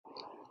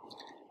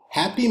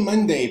Happy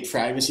Monday,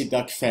 Privacy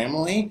Duck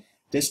family.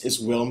 This is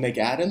Will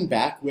McAdam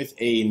back with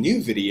a new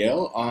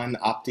video on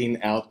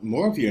opting out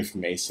more of your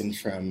information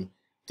from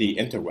the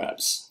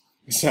interwebs.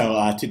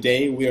 So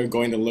today we are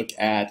going to look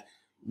at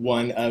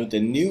one of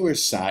the newer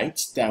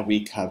sites that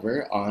we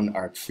cover on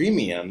our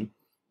premium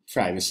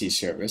privacy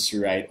service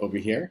right over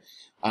here.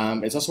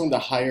 It's also one of the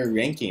higher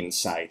ranking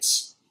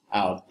sites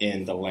out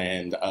in the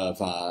land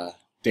of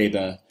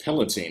data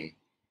pillaging,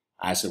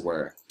 as it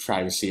were,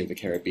 privacy of the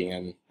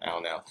Caribbean, I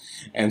don't know.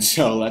 And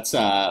so let's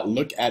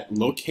look at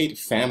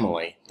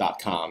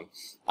LocateFamily.com.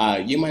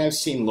 You might have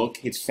seen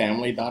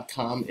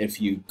LocateFamily.com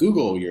if you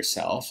Google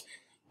yourself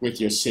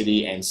with your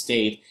city and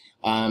state.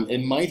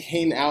 It might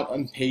hang out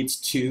on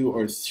page 2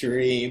 or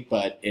 3,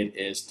 but it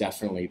is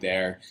definitely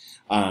there.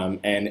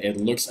 And it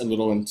looks a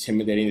little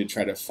intimidating to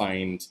try to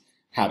find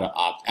how to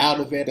opt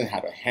out of it and how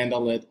to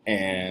handle it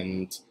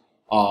and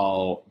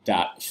all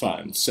that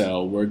fun.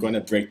 So we're going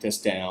to break this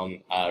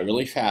down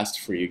really fast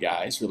for you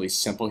guys, really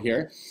simple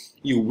here.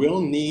 You will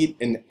need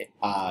an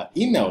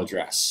email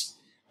address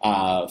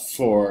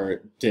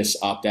for this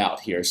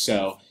opt-out here.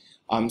 So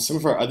some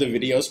of our other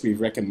videos,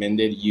 we've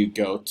recommended you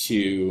go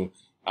to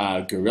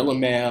Gorilla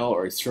Mail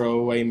or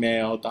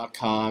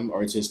throwawaymail.com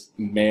or just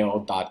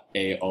mail.aol.com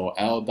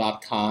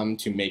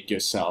to make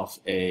yourself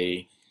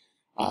a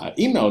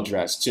email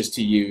address just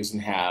to use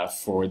and have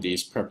for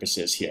these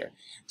purposes here.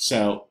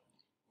 So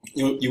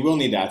you will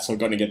need that, so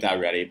go to get that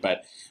ready.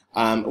 But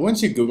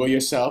once you Google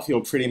yourself,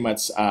 you'll pretty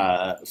much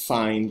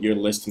find your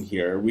listing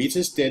here. We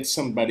just did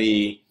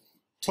somebody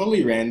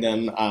totally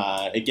random,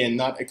 again,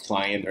 not a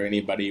client or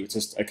anybody,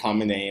 just a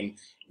common name.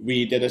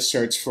 We did a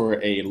search for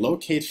a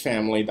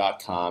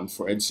LocateFamily.com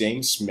for a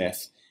James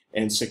Smith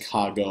in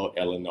Chicago,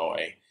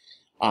 Illinois.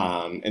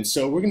 And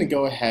so we're going to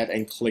go ahead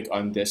and click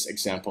on this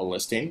example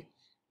listing,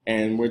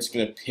 and we're just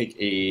going to pick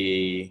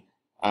a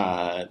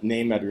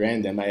name at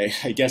random.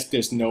 I guess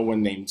there's no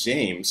one named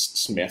James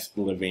Smith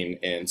living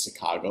in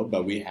Chicago,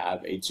 but we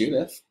have a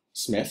Judith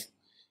Smith.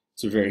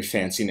 It's a very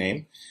fancy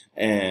name,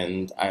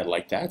 and I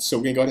like that. So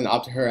we're going to go ahead and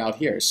opt her out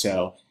here.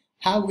 So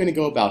how we're going to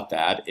go about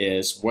that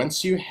is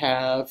once you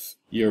have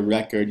your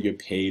record, your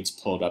page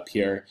pulled up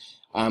here,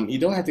 you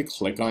don't have to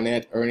click on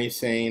it or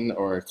anything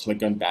or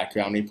click on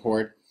background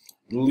report.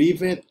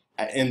 Leave it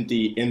in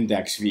the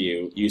index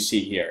view you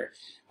see here.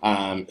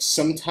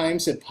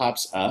 Sometimes it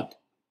pops up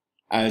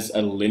as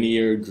a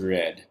linear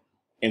grid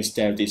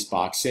instead of these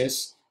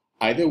boxes.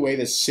 Either way,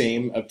 the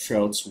same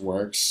approach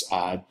works.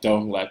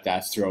 Don't let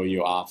that throw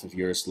you off if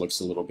yours looks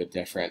a little bit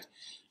different.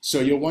 So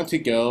you'll want to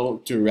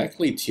go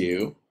directly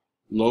to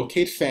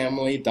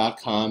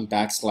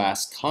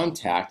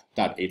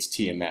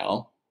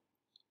locatefamily.com/contact.html,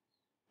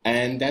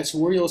 and that's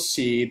where you'll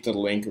see the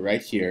link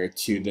right here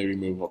to the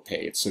removal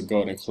page. So go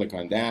ahead and click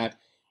on that,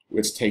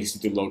 which takes you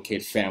to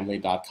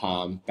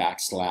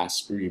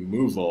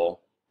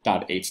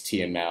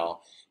locatefamily.com/removal.html.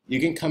 You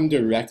can come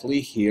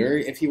directly here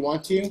if you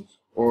want to,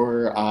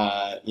 or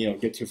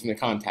get to it from the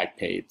contact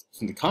page.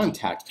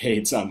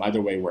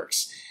 Either way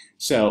works.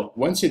 So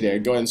once you're there,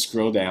 go ahead and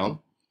scroll down,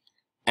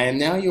 and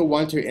now you'll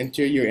want to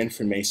enter your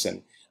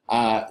information.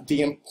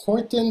 The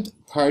important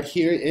part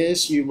here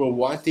is you will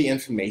want the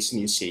information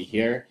you see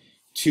here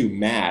to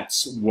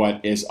match what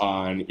is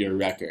on your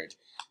record.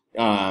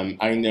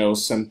 I know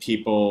some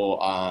people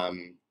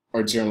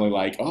are generally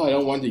like, oh, I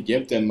don't want to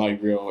give them my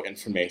real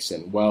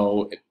information.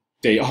 Well,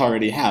 they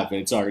already have it.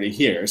 It's already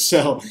here.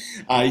 So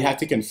you have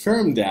to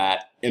confirm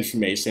that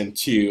information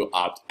to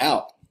opt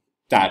out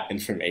that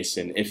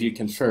information. If you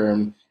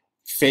confirm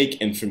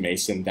fake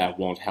information, that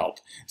won't help.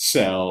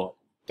 So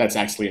that's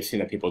actually a thing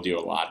that people do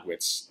a lot,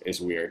 which is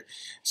weird.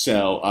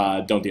 So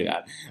don't do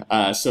that.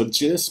 So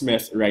Judith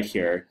Smith right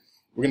here,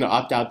 we're going to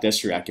opt out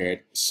this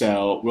record.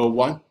 So we'll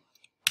want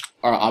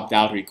our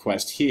opt-out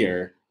request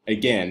here,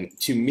 again,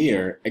 to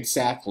mirror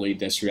exactly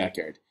this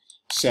record.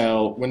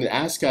 So when it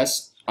asks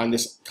us on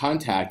this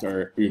contact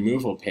or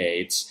removal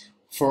page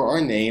for our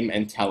name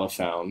and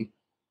telephone,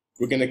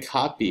 we're going to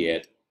copy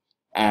it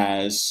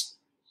as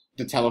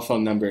the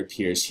telephone number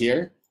appears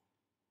here.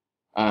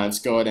 Let's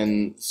go ahead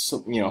and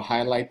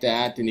highlight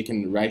that. Then you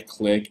can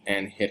right-click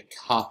and hit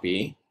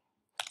copy.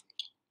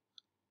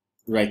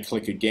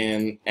 Right-click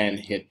again and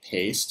hit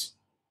paste.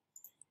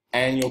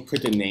 And you'll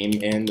put the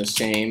name in the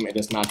same. It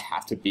does not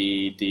have to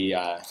be the,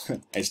 I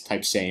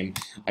typed same,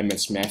 I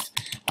meant Smith.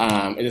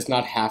 It does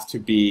not have to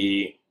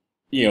be,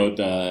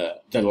 the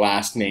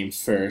last name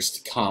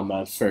first,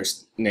 comma,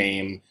 first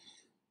name.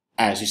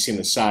 As you see on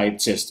the side,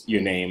 just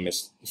your name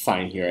is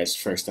fine here as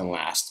first and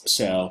last.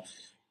 So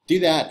do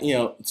that,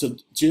 so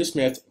Judith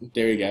Smith,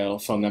 there you go,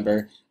 phone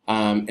number.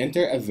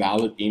 Enter a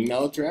valid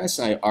email address.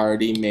 I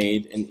already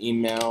made an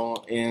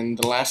email in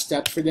the last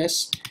step for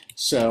this.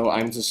 So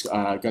I'm just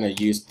going to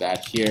use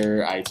that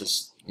here. I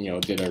just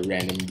did a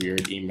random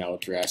weird email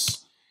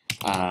address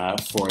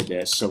for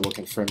this. So we'll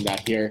confirm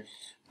that here.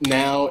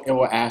 Now it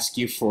will ask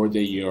you for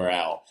the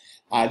URL.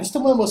 This is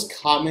one of the most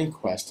common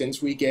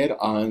questions we get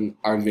on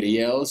our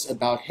videos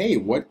about, hey,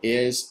 what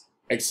is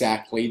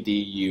exactly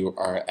the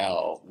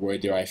URL? Where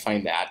do I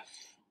find that?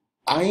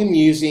 I am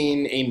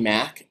using a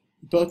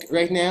MacBook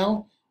right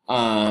now,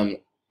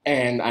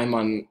 and I'm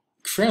on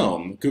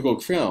Chrome, Google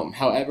Chrome.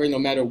 However, no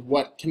matter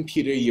what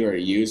computer you are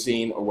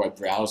using or what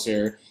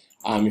browser,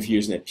 if you're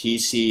using a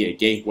PC, a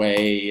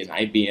gateway, an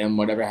IBM,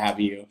 whatever have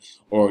you,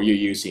 or you're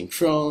using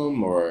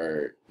Chrome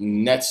or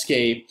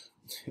Netscape,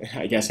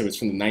 I guess it was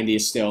from the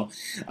 90s still,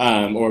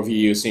 or if you're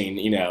using,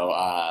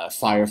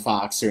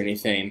 Firefox or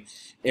anything,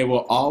 it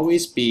will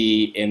always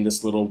be in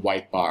this little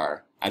white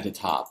bar at the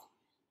top.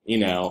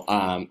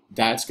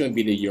 That's going to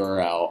be the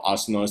URL,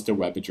 also known as the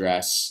web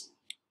address,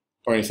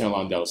 or anything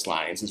along those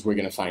lines, is we're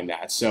going to find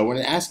that. So when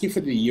it asks you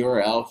for the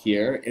URL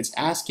here, it's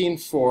asking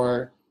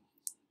for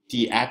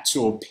the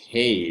actual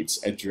page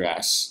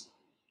address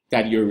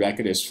that your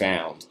record is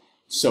found.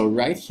 So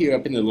right here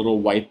up in the little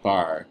white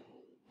bar,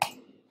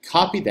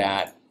 copy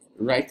that,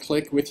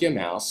 right-click with your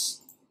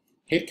mouse,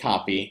 hit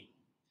copy.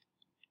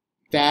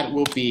 That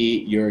will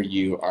be your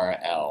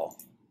URL.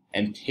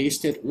 And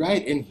paste it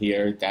right in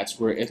here. That's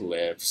where it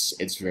lives.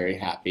 It's very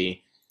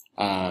happy.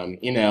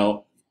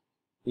 That's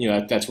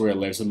where it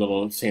lives. A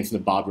little thing from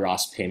the Bob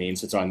Ross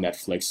paintings. It's on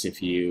Netflix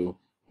if you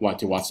want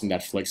to watch some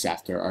Netflix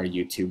after our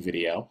YouTube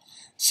video.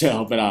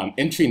 So, but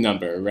entry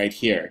number right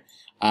here.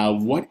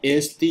 What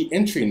is the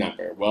entry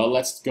number? Well,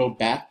 let's go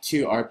back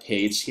to our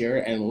page here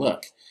and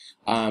look.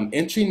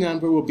 Entry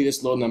number will be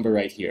this little number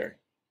right here,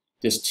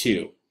 this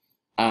 2.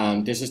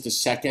 This is the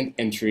second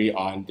entry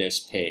on this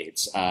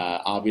page.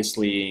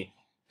 Obviously,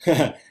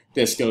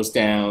 this goes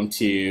down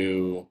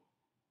to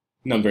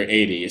number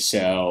 80.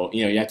 So,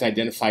 you have to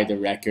identify the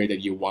record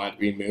that you want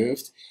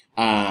removed.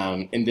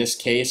 In this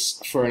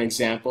case, for an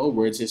example,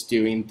 we're just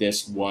doing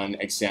this one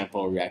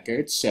example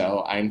record.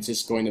 So I'm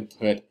just going to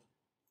put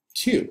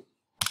 2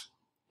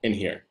 in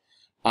here.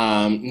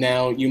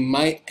 Now, you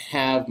might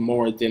have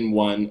more than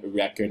one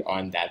record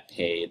on that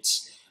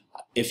page.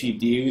 If you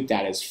do,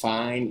 that is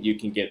fine. You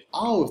can get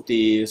all of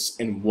these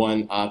in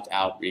one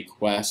opt-out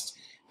request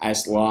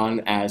as long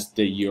as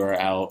the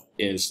URL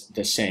is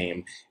the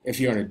same. If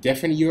you're on a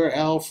different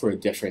URL for a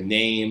different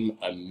name,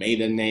 a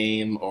maiden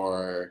name,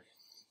 or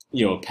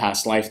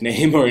past life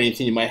name or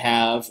anything you might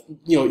have,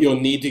 you'll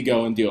need to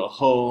go and do a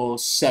whole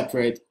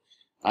separate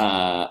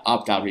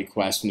opt-out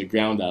request from the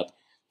ground up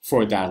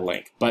for that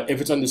link. But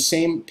if it's on the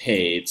same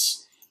page,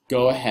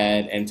 go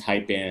ahead and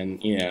type in,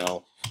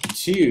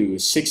 2,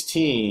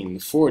 16,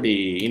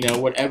 40,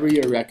 whatever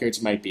your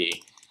records might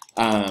be.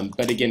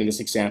 But again, in this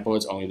example,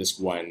 it's only this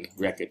one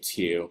record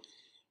 2.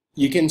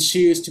 You can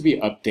choose to be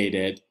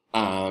updated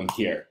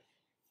here.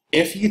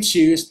 If you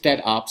choose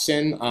that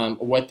option,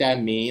 what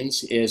that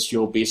means is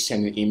you'll be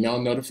sent an email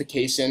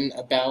notification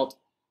about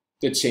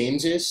the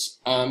changes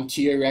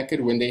to your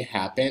record when they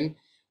happen.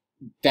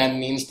 That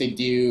means they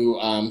do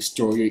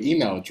store your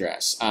email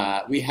address.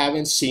 We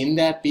haven't seen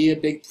that be a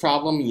big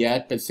problem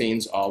yet, but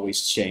things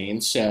always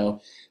change.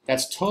 So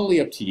that's totally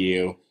up to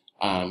you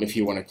if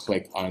you want to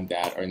click on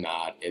that or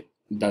not. It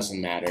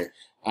doesn't matter.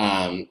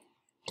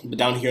 But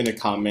down here in the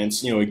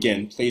comments,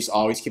 again, please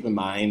always keep in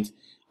mind,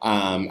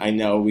 I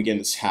know we get in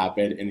this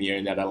habit in the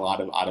internet, a lot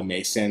of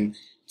automation.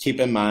 Keep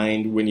in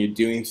mind, when you're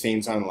doing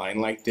things online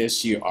like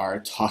this, you are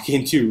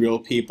talking to real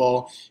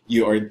people.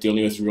 You are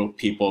dealing with real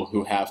people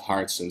who have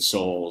hearts and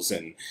souls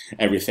and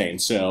everything.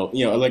 So,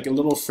 like a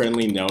little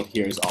friendly note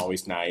here is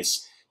always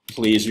nice.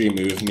 Please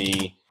remove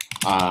me.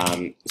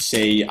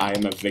 Say I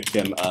am a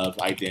victim of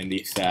identity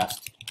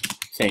theft.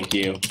 Thank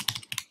you.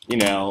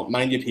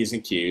 Mind your P's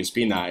and Q's,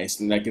 be nice,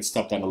 and that gets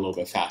stuff done a little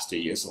bit faster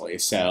usually.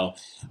 So,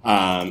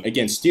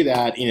 again, to do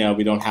that,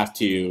 we don't have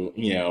to,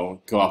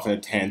 go off on a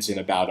tangent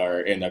about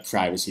our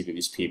privacy to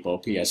these people.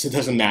 P.S. It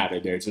doesn't matter.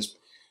 They're just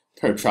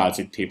per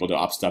project people to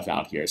opt stuff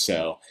out here.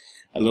 So,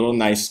 a little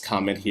nice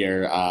comment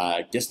here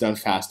gets done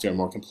faster and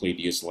more complete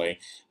usually.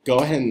 Go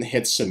ahead and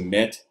hit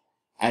submit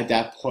at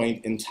that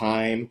point in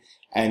time,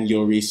 and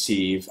you'll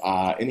receive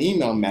an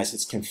email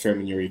message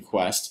confirming your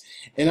request.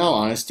 In all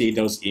honesty,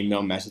 those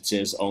email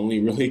messages only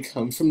really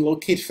come from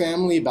Locate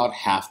Family about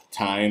half the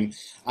time.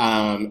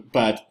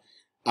 But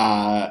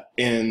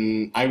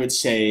in, I would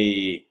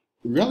say,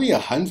 really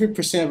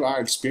 100% of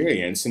our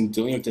experience in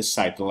dealing with this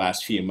site the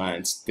last few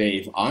months,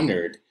 they've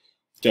honored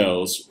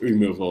those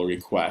removal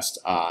requests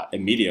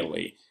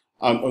immediately.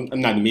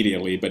 Not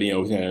immediately, but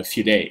within a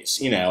few days,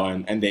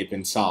 and they've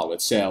been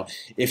solid. So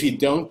if you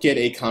don't get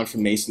a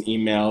confirmation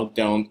email,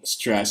 don't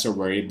stress or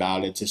worry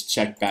about it. Just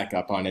check back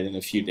up on it in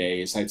a few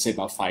days. I'd say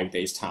about 5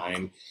 days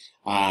time,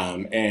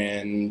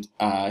 and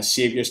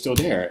see if you're still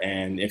there.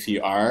 And if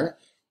you are,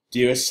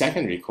 do a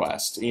second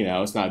request.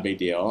 It's not a big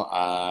deal.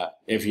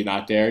 If you're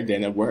not there,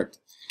 then it worked.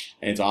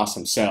 And it's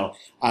awesome. So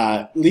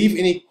leave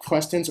any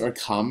questions or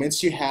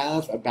comments you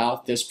have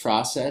about this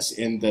process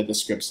in the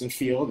description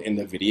field in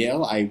the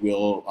video. I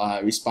will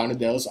respond to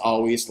those.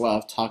 Always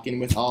love talking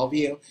with all of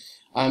you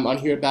on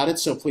here about it.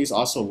 So please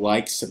also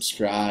like,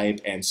 subscribe,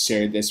 and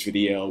share this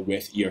video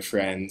with your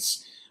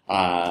friends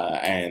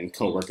and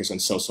coworkers on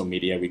social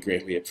media. We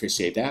greatly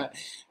appreciate that.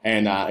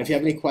 And if you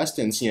have any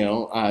questions,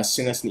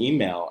 send us an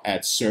email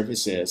at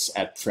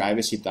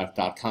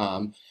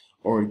services@PrivacyDuck.com.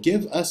 or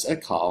give us a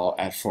call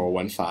at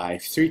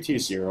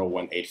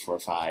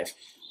 415-320-1845.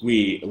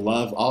 We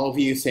love all of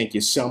you. Thank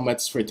you so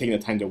much for taking the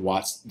time to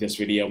watch this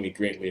video. We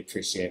greatly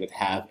appreciate it.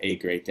 Have a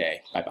great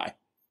day. Bye-bye.